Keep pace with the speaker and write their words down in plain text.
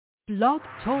Blog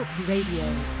Talk Radio.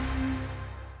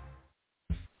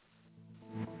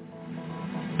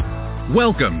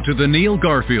 Welcome to the Neil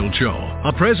Garfield Show,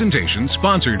 a presentation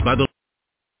sponsored by the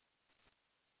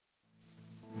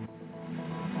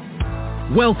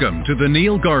Welcome to the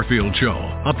Neil Garfield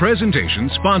Show, a presentation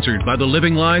sponsored by the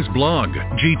Living Lies blog,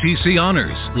 GTC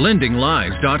Honors,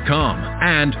 LendingLies.com,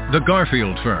 and the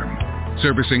Garfield Firm,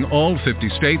 servicing all 50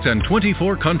 states and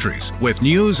 24 countries with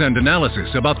news and analysis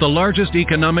about the largest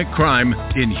economic crime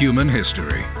in human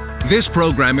history. This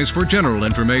program is for general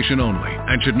information only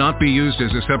and should not be used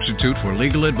as a substitute for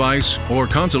legal advice or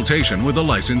consultation with a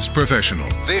licensed professional.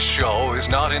 This show is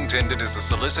not intended as a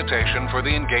solicitation for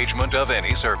the engagement of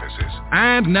any services.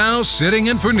 And now, sitting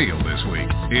in for Neil this week,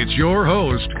 it's your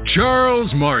host,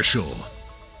 Charles Marshall.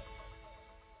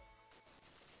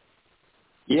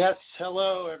 Yes,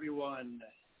 hello everyone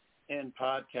in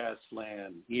podcast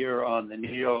land here on the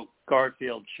Neil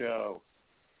Garfield Show.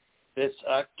 It's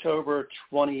October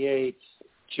 28th,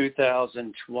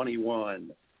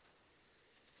 2021.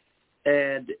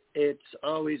 And it's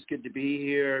always good to be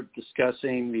here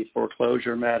discussing the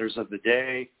foreclosure matters of the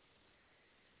day.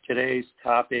 Today's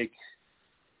topic,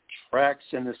 tracks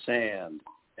in the sand,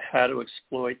 how to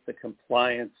exploit the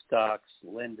compliance docs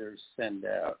lenders send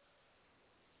out.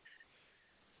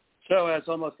 So as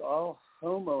almost all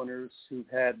homeowners who've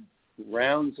had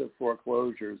rounds of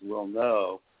foreclosures will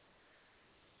know,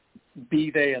 be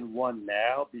they in one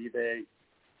now, be they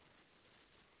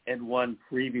in one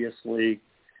previously,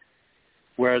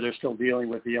 where they're still dealing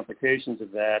with the implications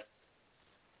of that.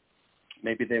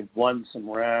 Maybe they've won some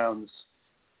rounds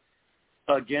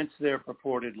against their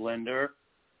purported lender.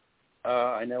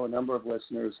 I know a number of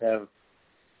listeners have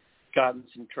gotten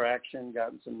some traction,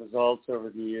 gotten some results over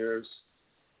the years,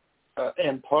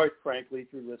 in part, frankly,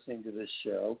 through listening to this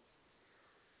show.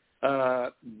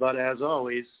 But as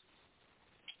always,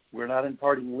 we're not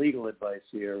imparting legal advice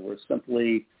here. We're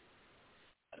simply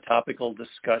a topical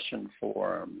discussion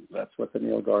forum. That's what the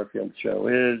Neil Garfield Show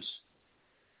is.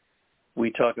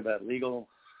 We talk about legal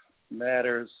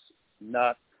matters,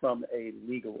 not from a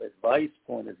legal advice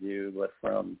point of view, but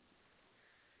from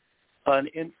an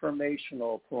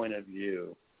informational point of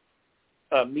view,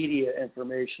 a media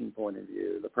information point of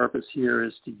view. The purpose here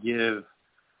is to give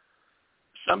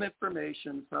some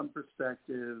information, some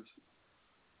perspective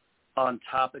on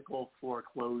topical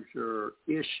foreclosure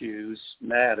issues,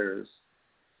 matters,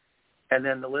 and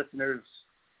then the listeners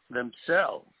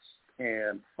themselves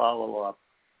can follow up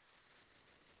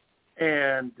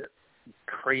and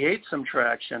create some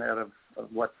traction out of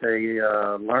what they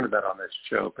learn about on this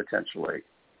show potentially.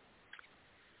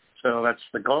 So that's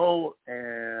the goal,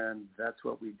 and that's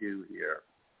what we do here.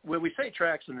 When we say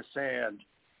tracks in the sand,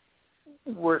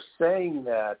 we're saying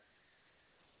that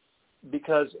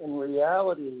because in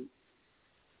reality,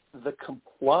 the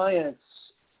compliance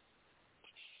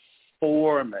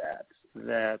format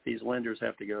that these lenders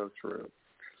have to go through,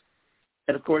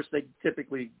 and of course they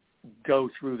typically go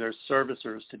through their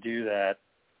servicers to do that,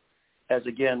 as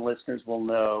again listeners will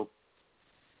know,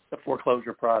 the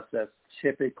foreclosure process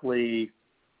typically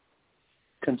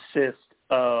consists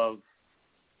of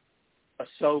a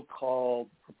so-called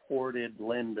purported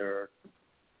lender,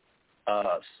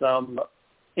 some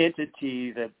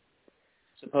entity that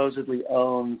supposedly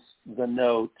owns the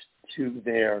note to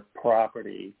their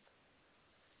property.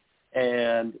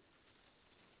 And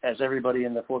as everybody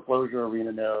in the foreclosure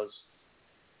arena knows,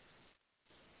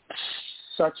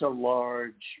 such a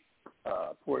large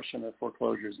portion of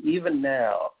foreclosures, even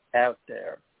now out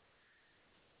there,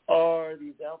 are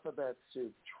these alphabet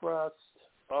soup trusts,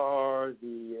 are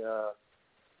the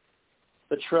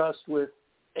trust with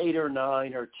 8 or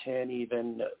 9 or 10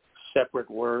 even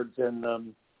separate words in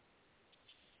them,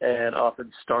 and often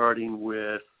starting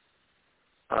with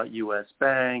U.S.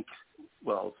 Bank,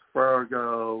 Wells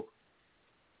Fargo,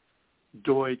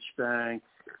 Deutsche Bank.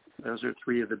 Those are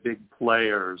 3 of the big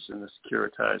players in the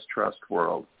securitized trust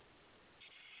world.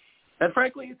 And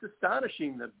frankly, it's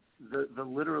astonishing that the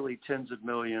literally tens of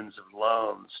millions of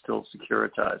loans still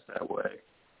securitized that way.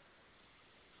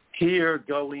 Here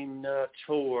going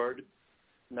toward,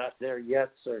 not there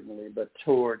yet certainly, but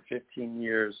toward 15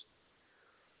 years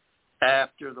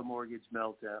after the mortgage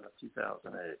meltdown of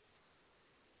 2008.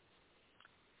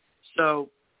 So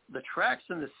the tracks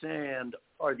in the sand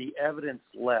are the evidence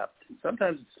left. And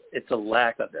sometimes it's a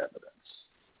lack of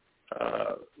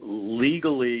evidence.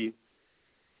 Legally,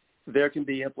 there can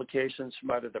be implications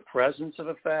from either the presence of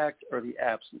a fact or the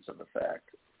absence of a fact.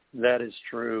 That is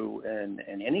true in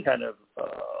any kind of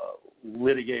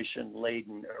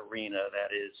litigation-laden arena.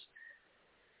 That is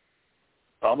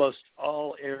almost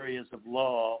all areas of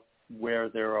law where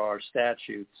there are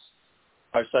statutes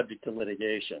are subject to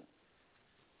litigation.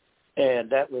 And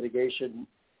that litigation,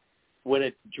 when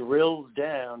it drills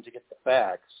down to get the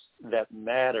facts that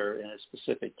matter in a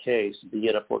specific case, be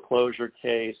it a foreclosure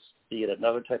case, be it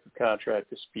another type of contract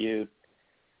dispute,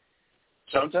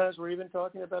 sometimes we're even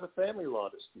talking about a family law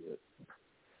dispute.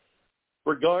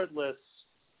 Regardless,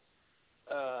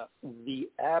 the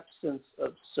absence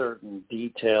of certain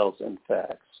details and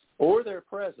facts or their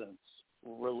presence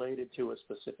related to a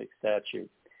specific statute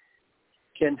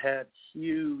can have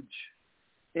huge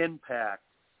impact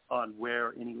on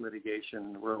where any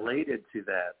litigation related to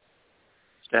that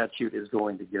statute is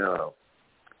going to go.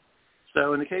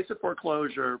 So in the case of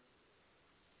foreclosure,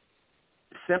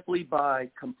 simply by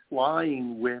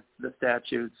complying with the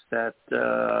statutes that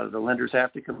the lenders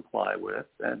have to comply with,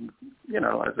 and, as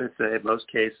I say, in most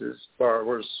cases,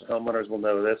 borrowers, homeowners will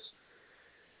know this,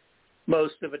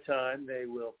 most of the time they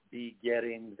will be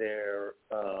getting their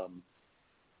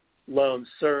loan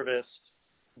serviced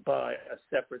by a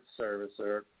separate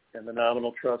servicer, and the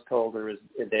nominal trust holder is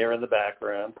there in the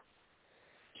background.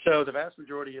 So the vast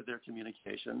majority of their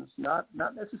communications, not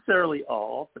necessarily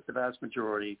all, but the vast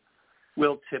majority,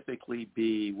 will typically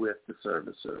be with the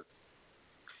servicer.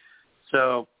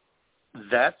 So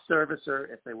that servicer,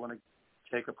 if they want to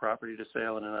take a property to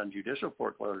sale in a non-judicial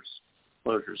foreclosure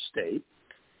state,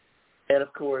 and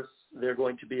of course they're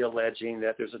going to be alleging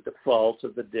that there's a default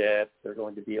of the debt, they're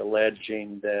going to be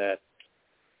alleging that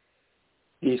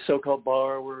these so-called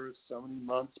borrowers, so many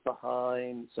months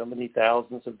behind, so many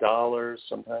thousands of dollars,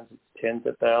 sometimes it's tens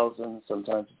of thousands,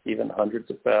 sometimes it's even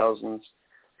hundreds of thousands,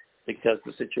 because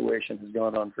the situation has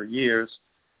gone on for years.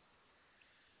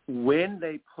 When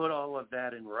they put all of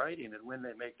that in writing and when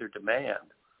they make their demand,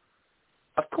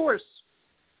 of course,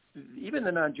 even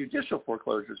the non-judicial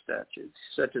foreclosure statutes,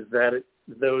 such as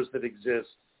those that exist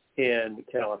in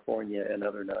California and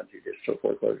other non-judicial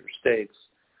foreclosure states,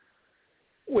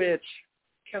 which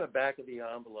kind of back of the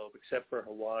envelope, except for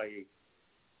Hawaii,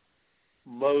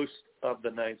 most of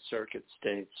the Ninth Circuit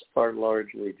states are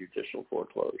largely judicial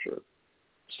foreclosure.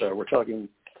 So we're talking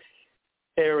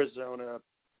Arizona,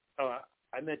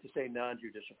 I meant to say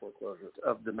non-judicial foreclosures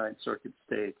of the Ninth Circuit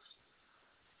states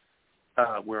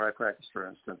where I practice, for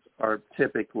instance, are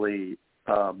typically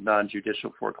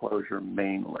non-judicial foreclosure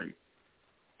mainly.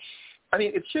 I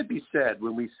mean, it should be said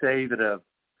when we say that a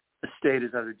state is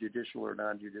either judicial or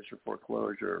non-judicial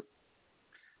foreclosure,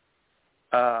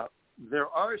 there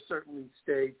are certainly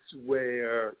states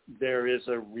where there is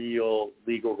a real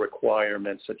legal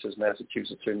requirement, such as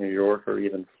Massachusetts or New York or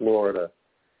even Florida,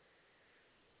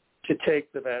 to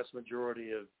take the vast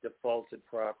majority of defaulted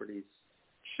properties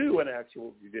to an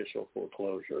actual judicial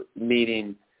foreclosure,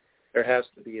 meaning there has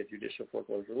to be a judicial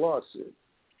foreclosure lawsuit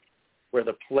where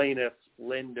the plaintiff,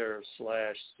 lender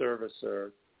 /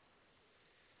 servicer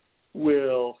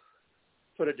will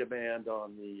put a demand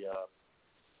on the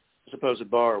supposed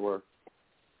borrower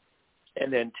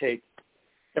and then take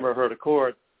him or her to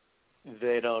court.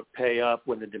 They don't pay up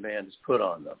when the demand is put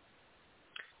on them.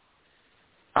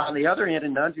 On the other hand,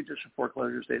 in non-judicial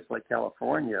foreclosure states like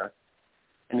California,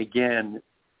 and again,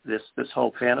 this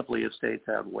whole panoply of states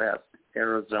out west,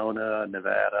 Arizona,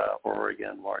 Nevada,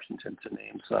 Oregon, Washington, to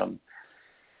name some,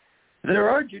 there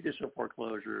are judicial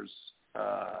foreclosures,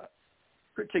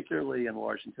 particularly in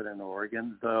Washington and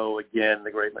Oregon, though, again,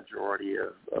 the great majority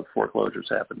of foreclosures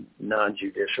happen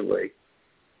non-judicially.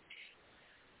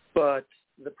 But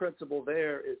the principle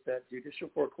there is that judicial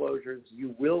foreclosures,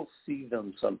 you will see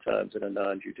them sometimes in a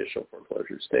non-judicial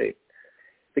foreclosure state,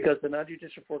 because the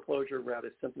non-judicial foreclosure route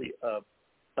is simply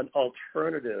an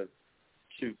alternative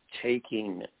to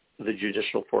taking the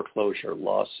judicial foreclosure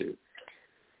lawsuit.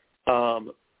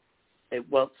 It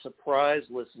won't surprise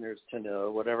listeners to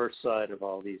know, whatever side of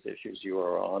all these issues you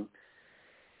are on,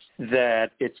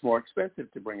 that it's more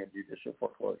expensive to bring a judicial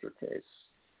foreclosure case.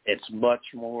 It's much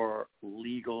more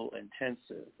legal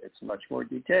intensive. It's much more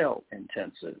detail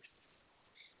intensive.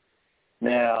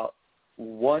 Now,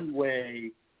 one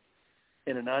way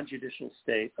in a non-judicial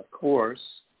state, of course,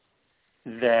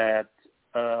 that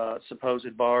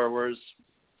supposed borrowers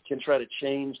can try to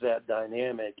change that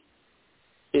dynamic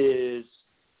is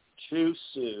to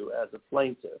sue as a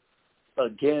plaintiff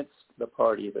against the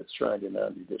party that's trying to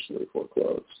non-judicially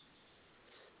foreclose.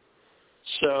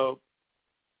 So,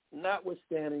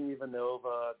 notwithstanding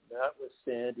Ivanova,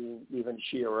 notwithstanding even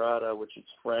Chiarata, which is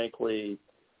frankly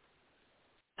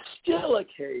still a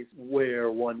case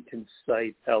where one can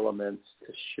cite elements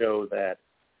to show that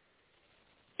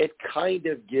it kind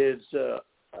of gives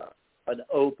an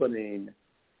opening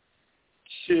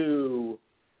to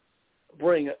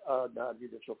bring a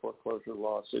non-judicial foreclosure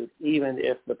lawsuit, even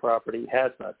if the property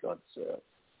has not gone to sale.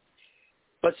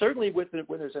 But certainly when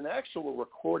there's an actual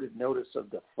recorded notice of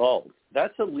default,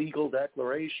 that's a legal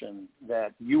declaration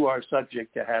that you are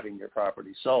subject to having your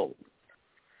property sold.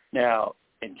 Now,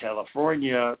 in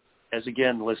California, as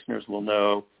again listeners will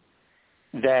know,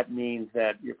 that means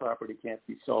that your property can't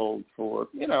be sold for,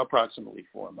 approximately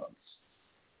 4 months.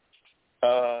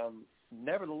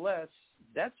 Nevertheless,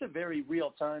 that's a very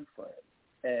real time frame.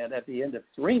 And at the end of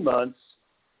 3 months,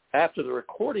 after the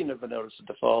recording of a notice of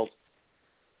default,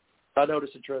 a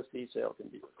notice of trustee sale can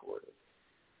be recorded.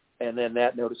 And then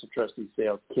that notice of trustee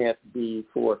sale can't be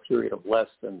for a period of less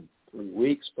than 3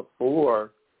 weeks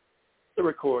before the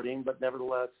recording, but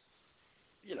nevertheless,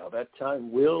 that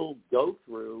time will go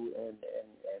through and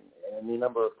in a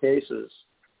number of cases.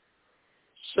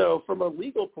 So from a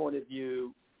legal point of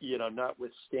view,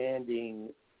 notwithstanding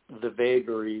the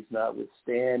vagaries,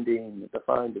 notwithstanding the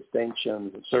fine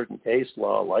distinctions of certain case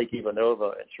law like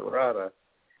Ivanova and Sharada,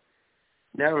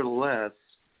 nevertheless,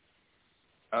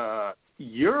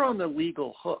 you're on the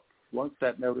legal hook once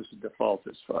that notice of default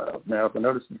is filed. Now, if the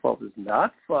notice of default is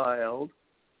not filed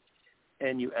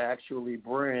and you actually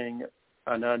bring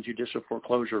a non-judicial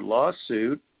foreclosure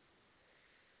lawsuit,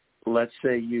 let's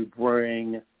say you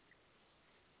bring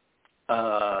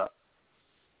a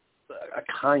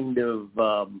kind of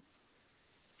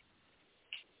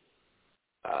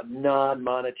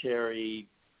non-monetary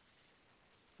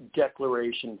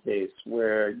declaration case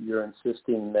where you're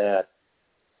insisting that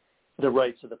the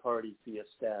rights of the parties be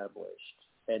established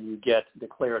and you get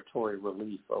declaratory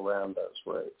relief around those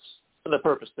rights. So the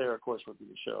purpose there, of course, would be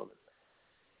to show that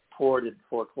purported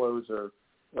foreclosure,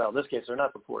 well, in this case, they're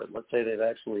not purported. Let's say they've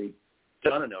actually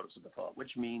done a notice of default,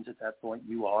 which means at that point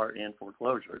you are in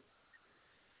foreclosure.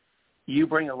 You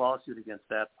bring a lawsuit against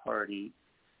that party.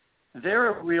 They're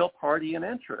a real party in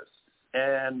interest,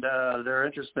 and their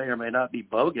interest may or may not be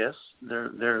bogus.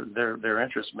 Their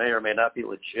interest may or may not be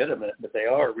legitimate, but they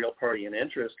are a real party in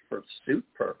interest for suit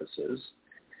purposes.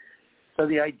 So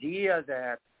the idea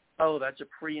that, that's a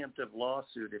preemptive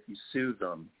lawsuit if you sue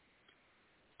them,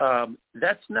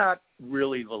 that's not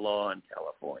really the law in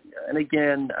California. And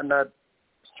again, I'm not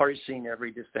parsing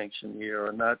every distinction here.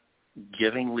 I'm not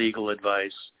giving legal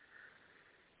advice.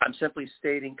 I'm simply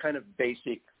stating kind of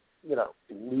basic,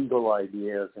 legal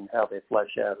ideas and how they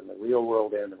flesh out in the real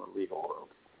world and in the legal world.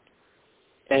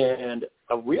 And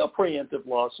a real preemptive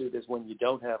lawsuit is when you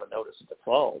don't have a notice of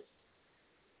default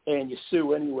and you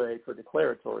sue anyway for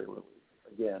declaratory relief,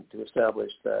 again, to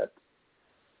establish that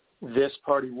this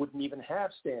party wouldn't even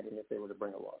have standing if they were to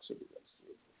bring a lawsuit against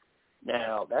you.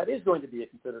 Now, that is going to be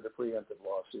considered a preemptive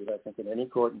lawsuit, I think, in any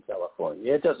court in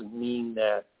California. It doesn't mean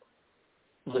that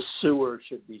the suer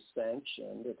should be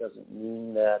sanctioned. It doesn't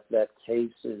mean that that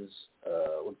case is,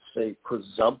 let's say,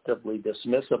 presumptively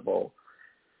dismissible.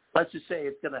 Let's just say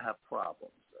it's going to have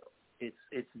problems, though.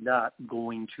 It's not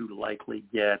going to likely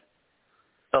get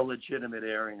a legitimate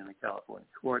airing in the California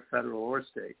court, federal or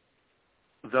state.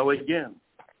 Though, again,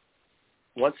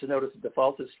 once the notice of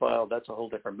default is filed, that's a whole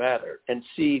different matter. And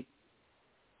see,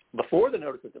 before the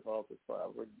notice of default is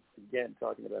filed, we're, again,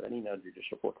 talking about any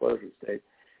non-judicial foreclosure state,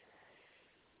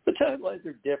 the timelines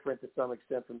are different to some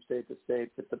extent from state to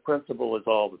state, but the principle is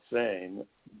all the same.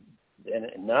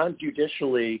 And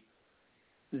non-judicially,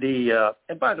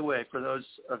 and by the way, for those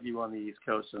of you on the East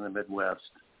Coast and the Midwest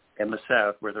and the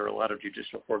South, where there are a lot of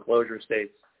judicial foreclosure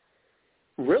states,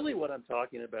 really what I'm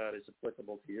talking about is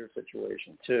applicable to your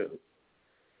situation too.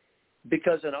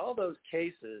 Because in all those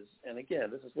cases, and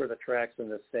again, this is where the tracks in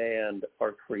the sand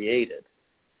are created,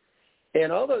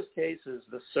 in all those cases,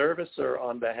 the servicer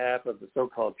on behalf of the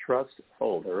so-called trust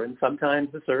holder, and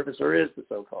sometimes the servicer is the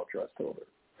so-called trust holder.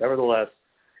 Nevertheless,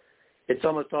 it's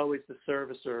almost always the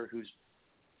servicer who's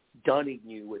dunning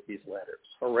you with these letters,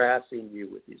 harassing you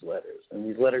with these letters. And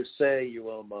these letters say you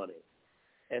owe money.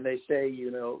 And they say,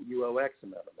 you owe X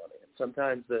amount of money. And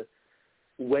sometimes the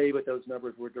way that those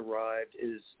numbers were derived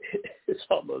is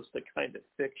almost a kind of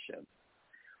fiction.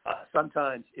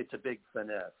 Sometimes it's a big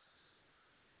finesse.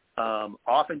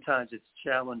 Oftentimes it's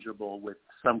challengeable with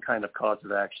some kind of cause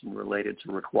of action related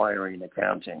to requiring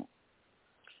accounting.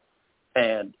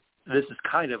 And this is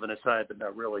kind of an aside, but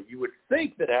not really. You would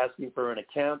think that asking for an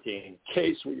accounting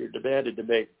case where you're demanded to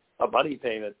make a money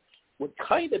payment would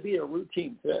kind of be a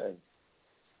routine thing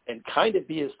and kind of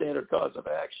be a standard cause of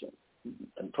action.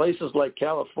 In places like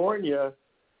California,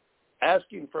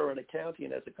 asking for an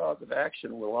accounting as a cause of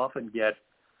action will often get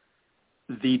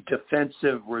the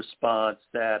defensive response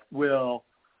that, well,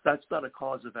 that's not a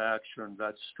cause of action,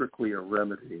 that's strictly a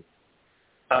remedy,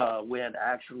 when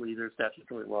actually there's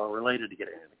statutory law related to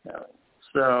getting an accounting.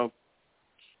 So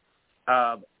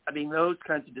Those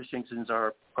kinds of distinctions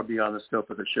are beyond the scope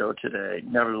of the show today.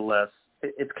 Nevertheless,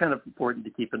 it's kind of important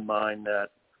to keep in mind that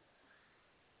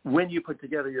when you put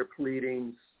together your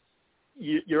pleadings,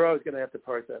 you're always going to have to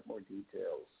parse out more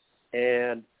details.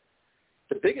 And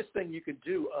the biggest thing you can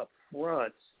do up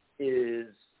front is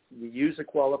you use a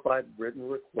qualified written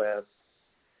request,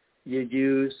 you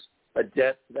use a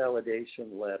debt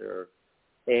validation letter,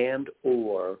 and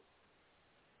the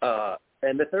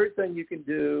third thing you can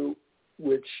do,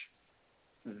 which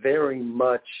very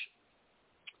much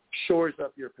shores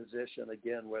up your position,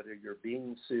 again, whether you're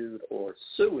being sued or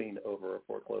suing over a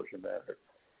foreclosure matter.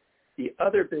 The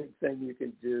other big thing you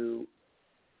can do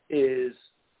is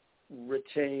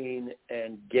retain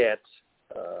and get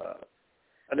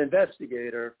an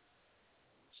investigator,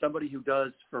 somebody who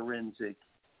does forensic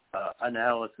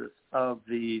analysis of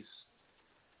these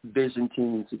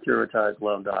Byzantine securitized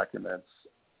loan documents.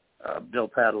 Bill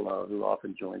Padalo, who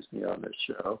often joins me on this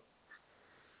show,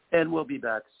 and will be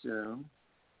back soon.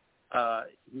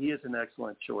 He is an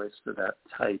excellent choice for that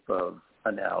type of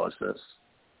analysis.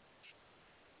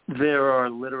 There are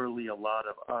literally a lot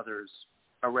of others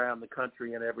around the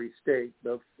country in every state,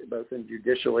 both in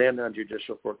judicial and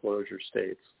non-judicial foreclosure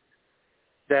states,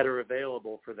 that are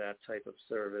available for that type of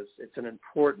service. It's an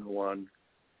important one.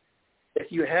 If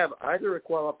you have either a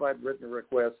qualified written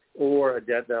request or a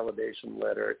debt validation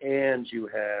letter and you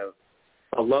have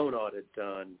a loan audit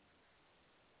done,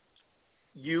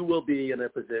 you will be in a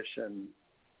position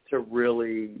to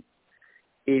really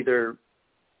either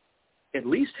at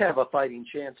least have a fighting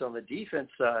chance on the defense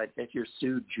side if you're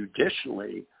sued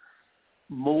judicially,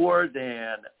 more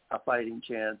than a fighting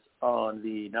chance on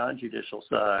the non-judicial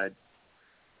side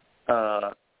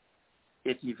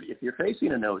if you're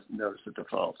facing a notice of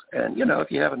default. And,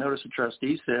 if you have a notice of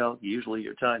trustee sale, usually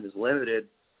your time is limited.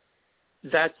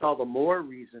 That's all the more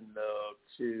reason, though,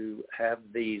 to have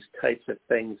these types of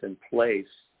things in place.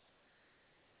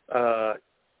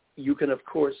 You can, of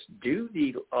course, do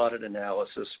the audit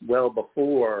analysis well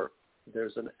before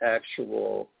there's an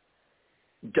actual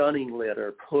dunning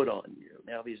letter put on you.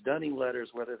 Now, these dunning letters,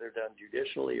 whether they're done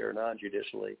judicially or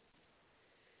non-judicially,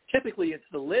 typically it's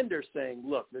the lender saying,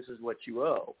 look, this is what you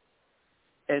owe.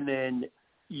 And then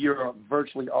you're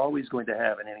virtually always going to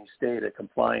have in any state a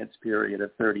compliance period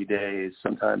of 30 days.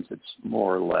 Sometimes it's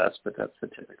more or less, but that's the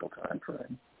typical time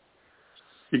frame.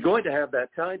 You're going to have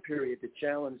that time period to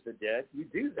challenge the debt. You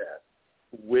do that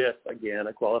with, again,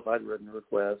 a qualified written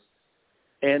request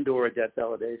and or a debt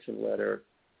validation letter.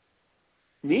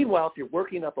 Meanwhile, if you're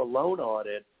working up a loan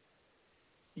audit,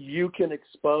 you can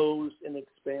expose and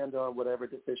expand on whatever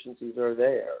deficiencies are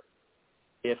there.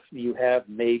 If you have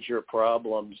major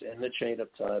problems in the chain of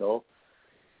title,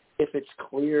 if it's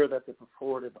clear that the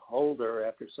purported holder,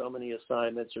 after so many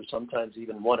assignments or sometimes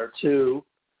even one or two,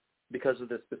 because of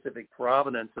the specific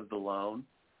provenance of the loan,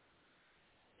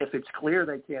 if it's clear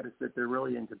that they're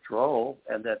really in control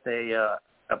and that they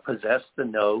possess the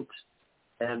note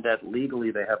and that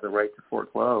legally they have the right to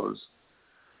foreclose,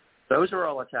 those are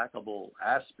all attackable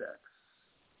aspects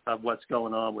of what's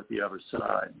going on with the other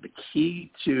side. The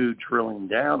key to drilling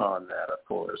down on that, of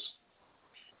course,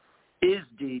 is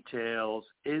details,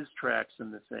 is tracks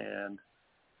in the sand.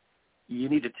 You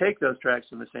need to take those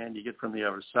tracks in the sand you get from the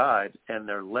other side and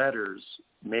their letters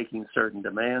making certain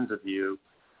demands of you,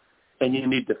 and you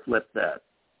need to flip that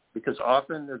because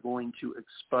often they're going to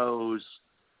expose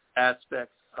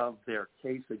aspects of their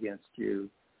case against you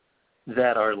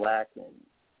that are lacking.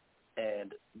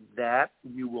 And that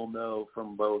you will know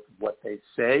from both what they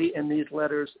say in these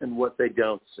letters and what they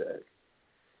don't say.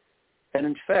 And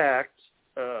in fact,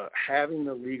 having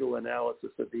the legal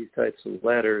analysis of these types of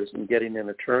letters and getting an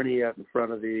attorney out in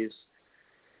front of these,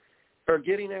 or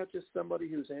getting out just somebody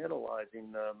who's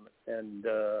analyzing them and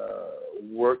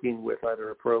working with either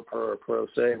a pro per or pro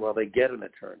se while they get an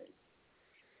attorney.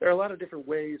 There are a lot of different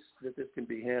ways that this can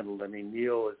be handled. I mean,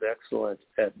 Neil is excellent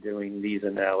at doing these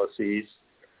analyses,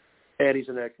 and he's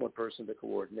an excellent person to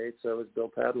coordinate. So is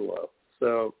Bill Padalo.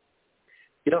 So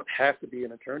you don't have to be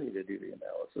an attorney to do the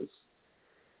analysis.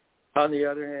 On the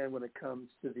other hand, when it comes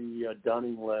to the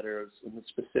dunning letters and the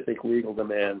specific legal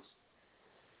demands,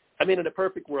 I mean, in a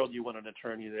perfect world, you want an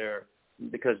attorney there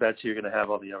because that's who you're going to have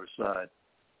on the other side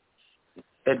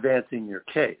advancing your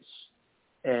case.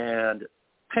 And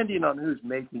depending on who's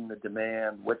making the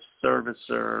demand, which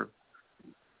servicer,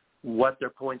 what their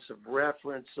points of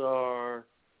reference are,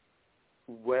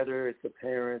 whether it's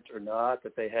apparent or not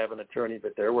that they have an attorney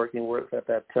that they're working with at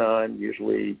that time,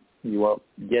 usually you won't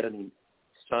get any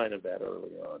sign of that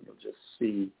early on. You'll just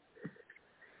see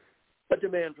a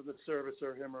demand from the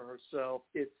servicer, him or herself,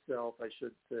 itself, I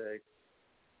should say.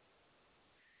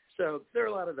 So there are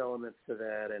a lot of elements to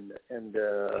that, and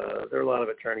there are a lot of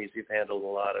attorneys who've handled a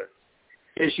lot of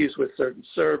issues with certain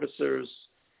servicers,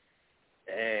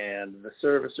 and the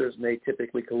servicers may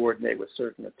typically coordinate with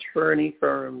certain attorney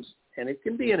firms, and it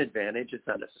can be an advantage. It's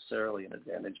not necessarily an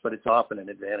advantage, but it's often an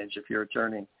advantage if your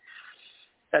attorney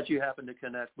that you happen to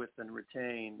connect with and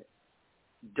retain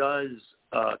does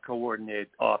coordinate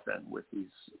often with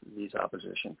these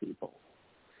opposition people.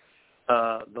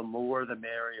 The more the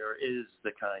merrier is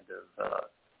the kind of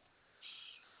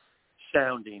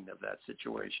sounding of that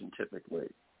situation typically.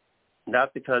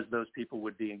 Not because those people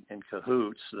would be in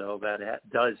cahoots, though that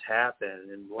does happen.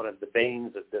 And one of the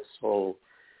banes of this whole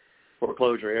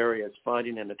foreclosure area is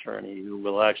finding an attorney who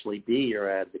will actually be your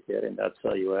advocate and not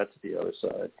sell you out to the other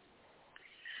side.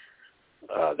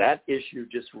 That issue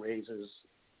just raises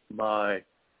my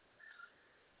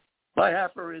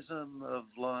aphorism of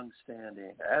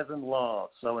long-standing. As in law,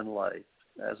 so in life.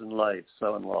 As in life,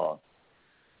 so in law.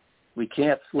 We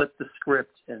can't flip the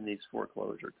script in these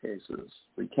foreclosure cases.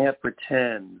 We can't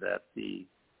pretend that the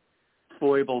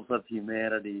foibles of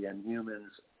humanity and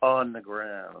humans on the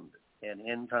ground and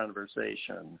in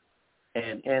conversation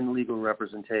and in legal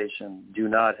representation do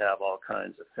not have all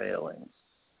kinds of failings.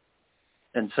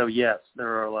 And so, yes, there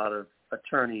are a lot of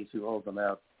attorneys who hold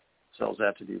themselves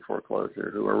out to do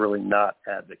foreclosure who are really not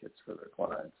advocates for their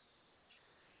clients.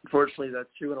 Unfortunately, that's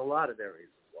true in a lot of areas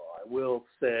of law. I will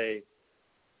say,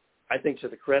 I think to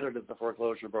the credit of the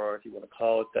foreclosure bar, if you want to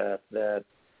call it that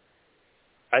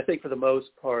I think for the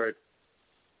most part,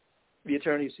 the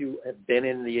attorneys who have been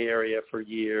in the area for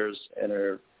years and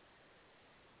are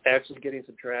actually getting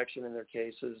some traction in their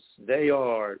cases, they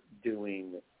are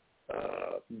doing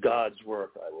God's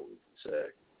work, I will even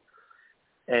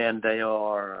say. And they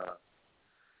are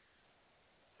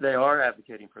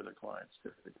advocating for their clients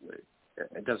typically.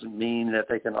 It doesn't mean that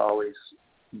they can always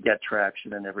get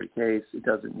traction in every case. It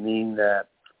doesn't mean that,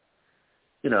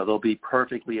 they'll be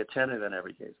perfectly attentive in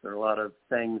every case. There are a lot of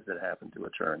things that happen to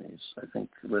attorneys. I think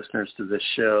listeners to this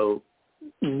show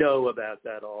know about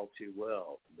that all too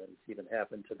well, that it's even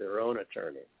happened to their own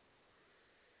attorney,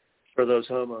 for those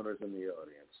homeowners in the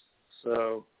audience.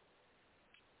 So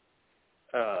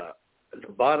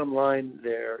the bottom line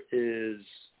there is,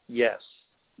 yes,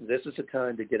 this is a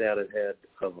time to get out ahead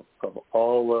of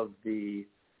all of the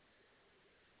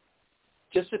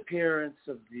disappearance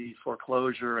of the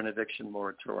foreclosure and eviction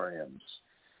moratoriums.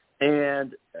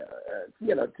 And,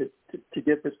 to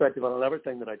give perspective on another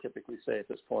thing that I typically say at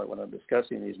this point when I'm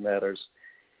discussing these matters,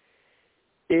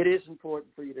 it is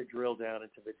important for you to drill down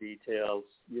into the details.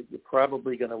 You're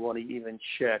probably going to want to even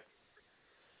check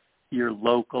your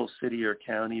local city or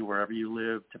county, wherever you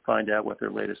live, to find out what their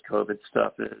latest COVID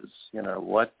stuff is,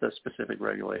 what the specific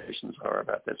regulations are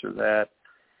about this or that.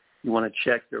 You want to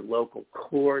check their local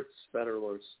courts, federal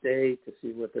or state, to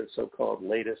see what their so-called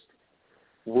latest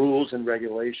rules and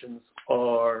regulations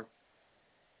are.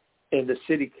 In the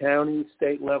city, county,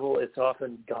 state level, it's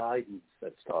often guidance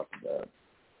that's talked about.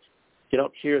 You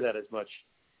don't hear that as much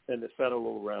in the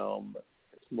federal realm.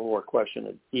 It's more a question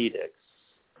of edicts,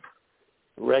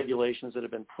 regulations that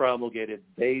have been promulgated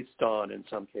based on, in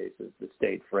some cases, the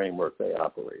state framework they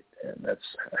operate. And that's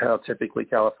how typically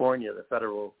California, the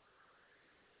federal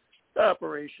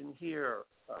operation here,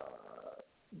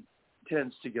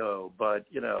 tends to go. But,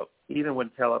 even when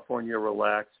California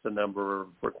relaxed the number of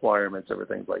requirements over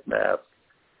things like masks,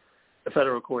 the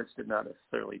federal courts did not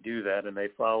necessarily do that, and they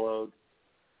followed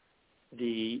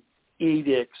the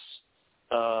edicts,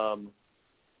 or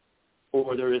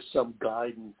there is some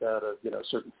guidance out of,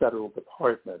 certain federal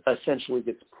department, essentially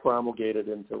gets promulgated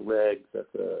into regs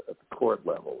at the court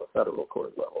level, the federal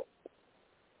court level.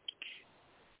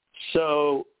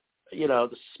 So,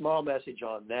 the small message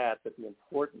on that, but the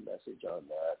important message on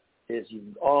that is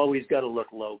you've always got to look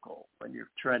local when you're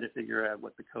trying to figure out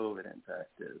what the COVID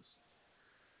impact is.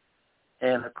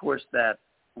 And, of course, that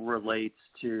relates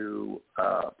to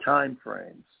time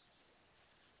frames.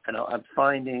 I'm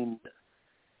finding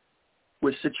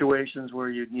with situations where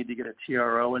you need to get a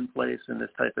TRO in place and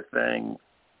this type of thing,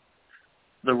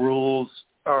 the rules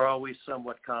are always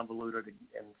somewhat convoluted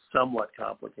and somewhat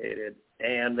complicated,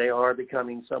 and they are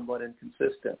becoming somewhat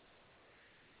inconsistent.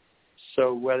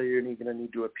 So whether you're going to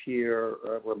need to appear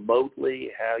remotely,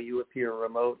 how you appear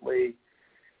remotely,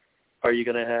 are you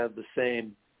going to have the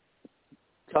same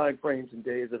time frames and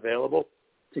days available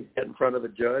to get in front of a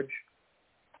judge?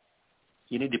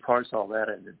 You need to parse all that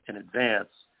in advance,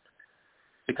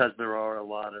 because there are a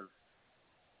lot of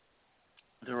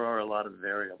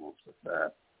variables with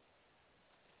that.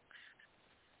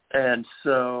 And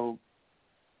so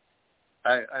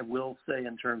I will say,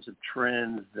 in terms of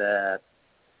trends, that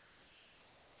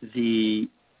the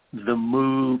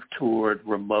move toward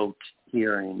remote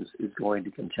hearings is going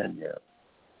to continue,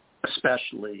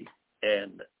 especially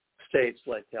in states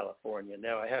like California.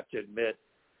 Now, I have to admit,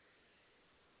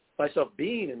 myself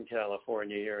being in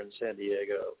California here in San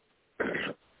Diego,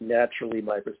 naturally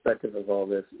my perspective of all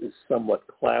this is somewhat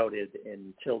clouded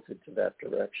and tilted to that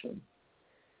direction.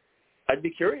 I'd be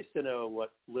curious to know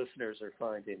what listeners are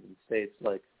finding in states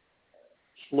like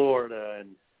Florida and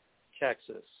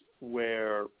Texas,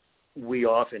 where we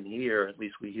often hear, at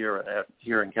least we hear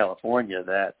here in California,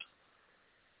 that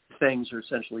things are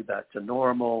essentially back to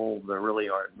normal. There really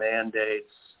aren't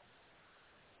mandates.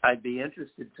 I'd be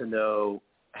interested to know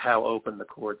how open the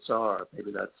courts are.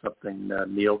 Maybe that's something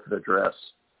Neil could address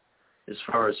as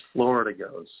far as Florida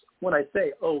goes. When I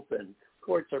say open,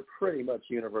 courts are pretty much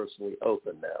universally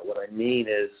open now. What I mean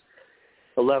is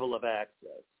the level of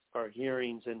access, our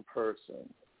hearings in person,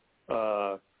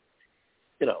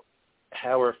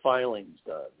 how are filings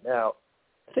done. Now,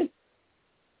 I think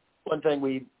one thing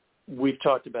we've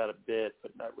talked about a bit,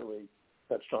 but not really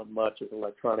touched on much, is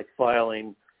electronic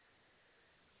filing.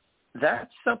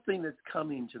 That's something that's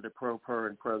coming to the pro per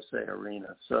and pro se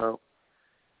arena. So,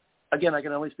 again, I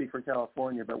can only speak for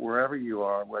California, but wherever you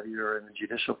are, whether you're in a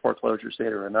judicial foreclosure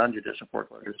state or a non-judicial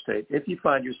foreclosure state, if you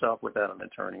find yourself without an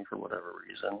attorney for whatever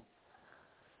reason,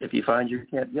 if you find you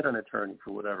can't get an attorney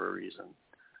for whatever reason,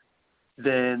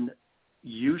 then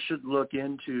you should look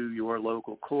into your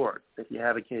local court. If you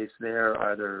have a case there,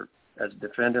 either as a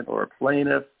defendant or a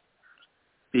plaintiff,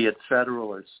 be it federal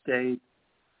or state,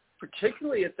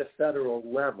 particularly at the federal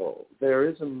level, there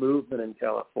is a movement in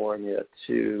California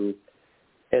to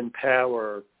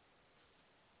empower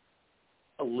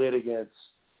litigants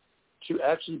to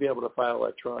actually be able to file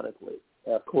electronically.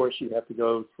 Of course, you have to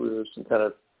go through some kind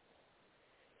of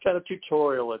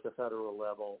tutorial at the federal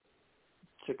level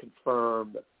to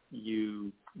confirm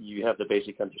you have the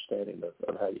basic understanding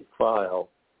of how you file.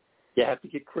 You have to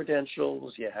get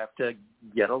credentials. You have to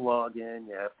get a login.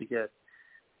 You have to get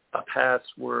a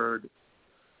password.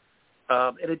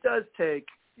 And it does take,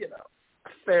 a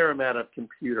fair amount of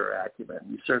computer acumen.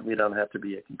 You certainly don't have to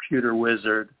be a computer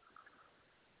wizard.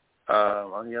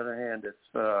 On the other hand, if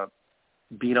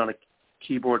being on a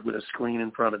keyboard with a screen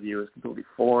in front of you is completely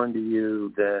foreign to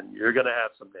you, then you're going to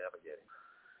have some navigating.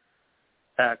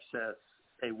 Access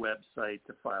a website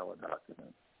to file a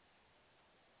document.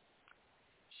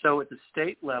 So at the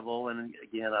state level, and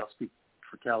again, I'll speak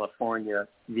for California,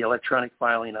 the electronic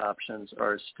filing options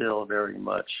are still very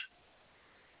much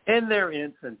in their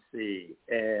infancy,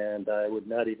 and I would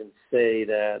not even say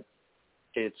that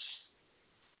it's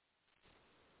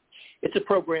a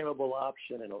programmable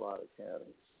option in a lot of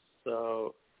counties.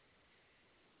 So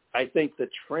I think the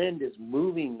trend is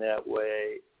moving that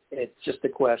way. It's just a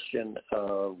question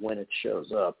of when it shows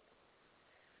up.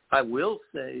 I will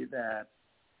say that,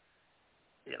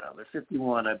 there are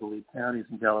 51, I believe, counties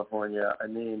in California. I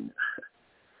mean,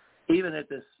 even at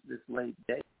this late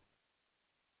date,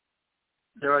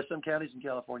 there are some counties in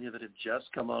California that have just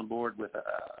come on board with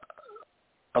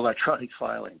electronic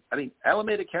filing. I mean,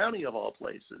 Alameda County, of all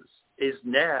places, is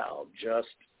now just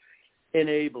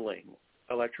enabling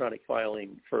electronic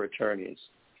filing for attorneys.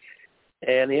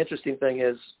 And the interesting thing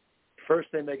is,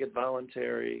 first they make it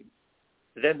voluntary,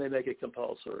 then they make it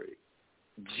compulsory.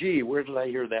 Gee, where did I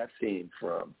hear that theme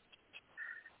from?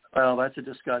 Well, that's a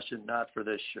discussion not for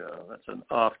this show. That's an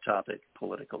off-topic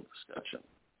political discussion.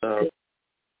 So,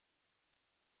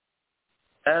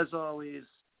 as always,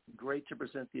 great to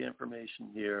present the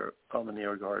information here on the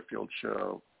Neil Garfield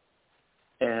Show.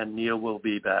 And Neil will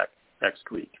be back next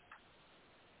week.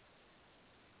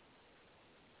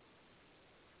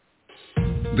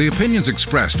 The opinions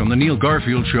expressed on the Neil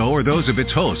Garfield Show are those of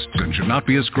its hosts and should not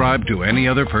be ascribed to any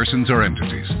other persons or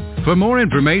entities. For more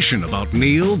information about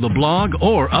Neil, the blog,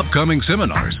 or upcoming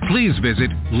seminars, please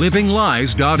visit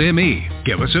livinglies.me.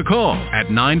 Give us a call at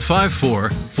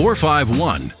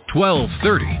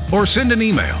 954-451-1230 or send an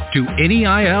email to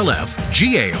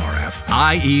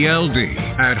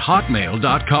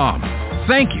neilgarfield@hotmail.com.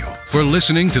 Thank you for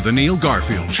listening to the Neil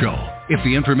Garfield Show. If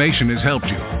the information has helped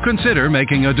you, consider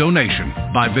making a donation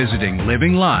by visiting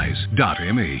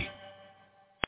livinglies.me.